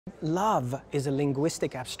Love is a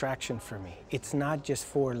linguistic abstraction for me. It's not just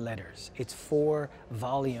 4 letters. It's 4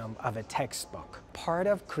 volumes of a textbook. Part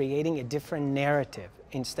of creating a different narrative,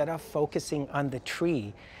 instead of focusing on the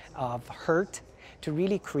tree of hurt, to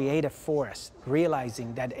really create a forest,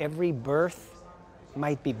 realizing that every birth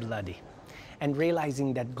might be bloody. And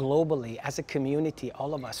realizing that globally, as a community,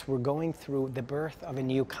 all of us, we're going through the birth of a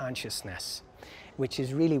new consciousness, which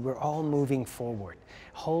is really, we're all moving forward.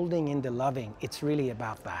 Holding in the loving, it's really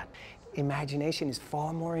about that. Imagination is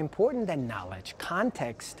far more important than knowledge.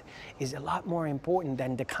 Context is a lot more important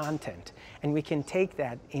than the content. And we can take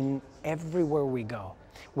that in everywhere we go.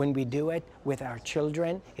 When we do it with our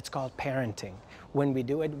children, it's called parenting. When we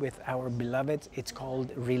do it with our beloveds, it's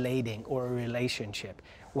called relating or a relationship.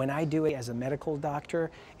 When I do it as a medical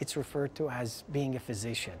doctor, it's referred to as being a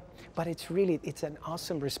physician. But it's an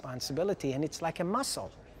awesome responsibility, and it's like a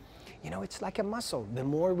muscle. You know, it's like a muscle. The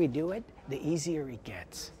more we do it, the easier it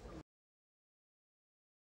gets.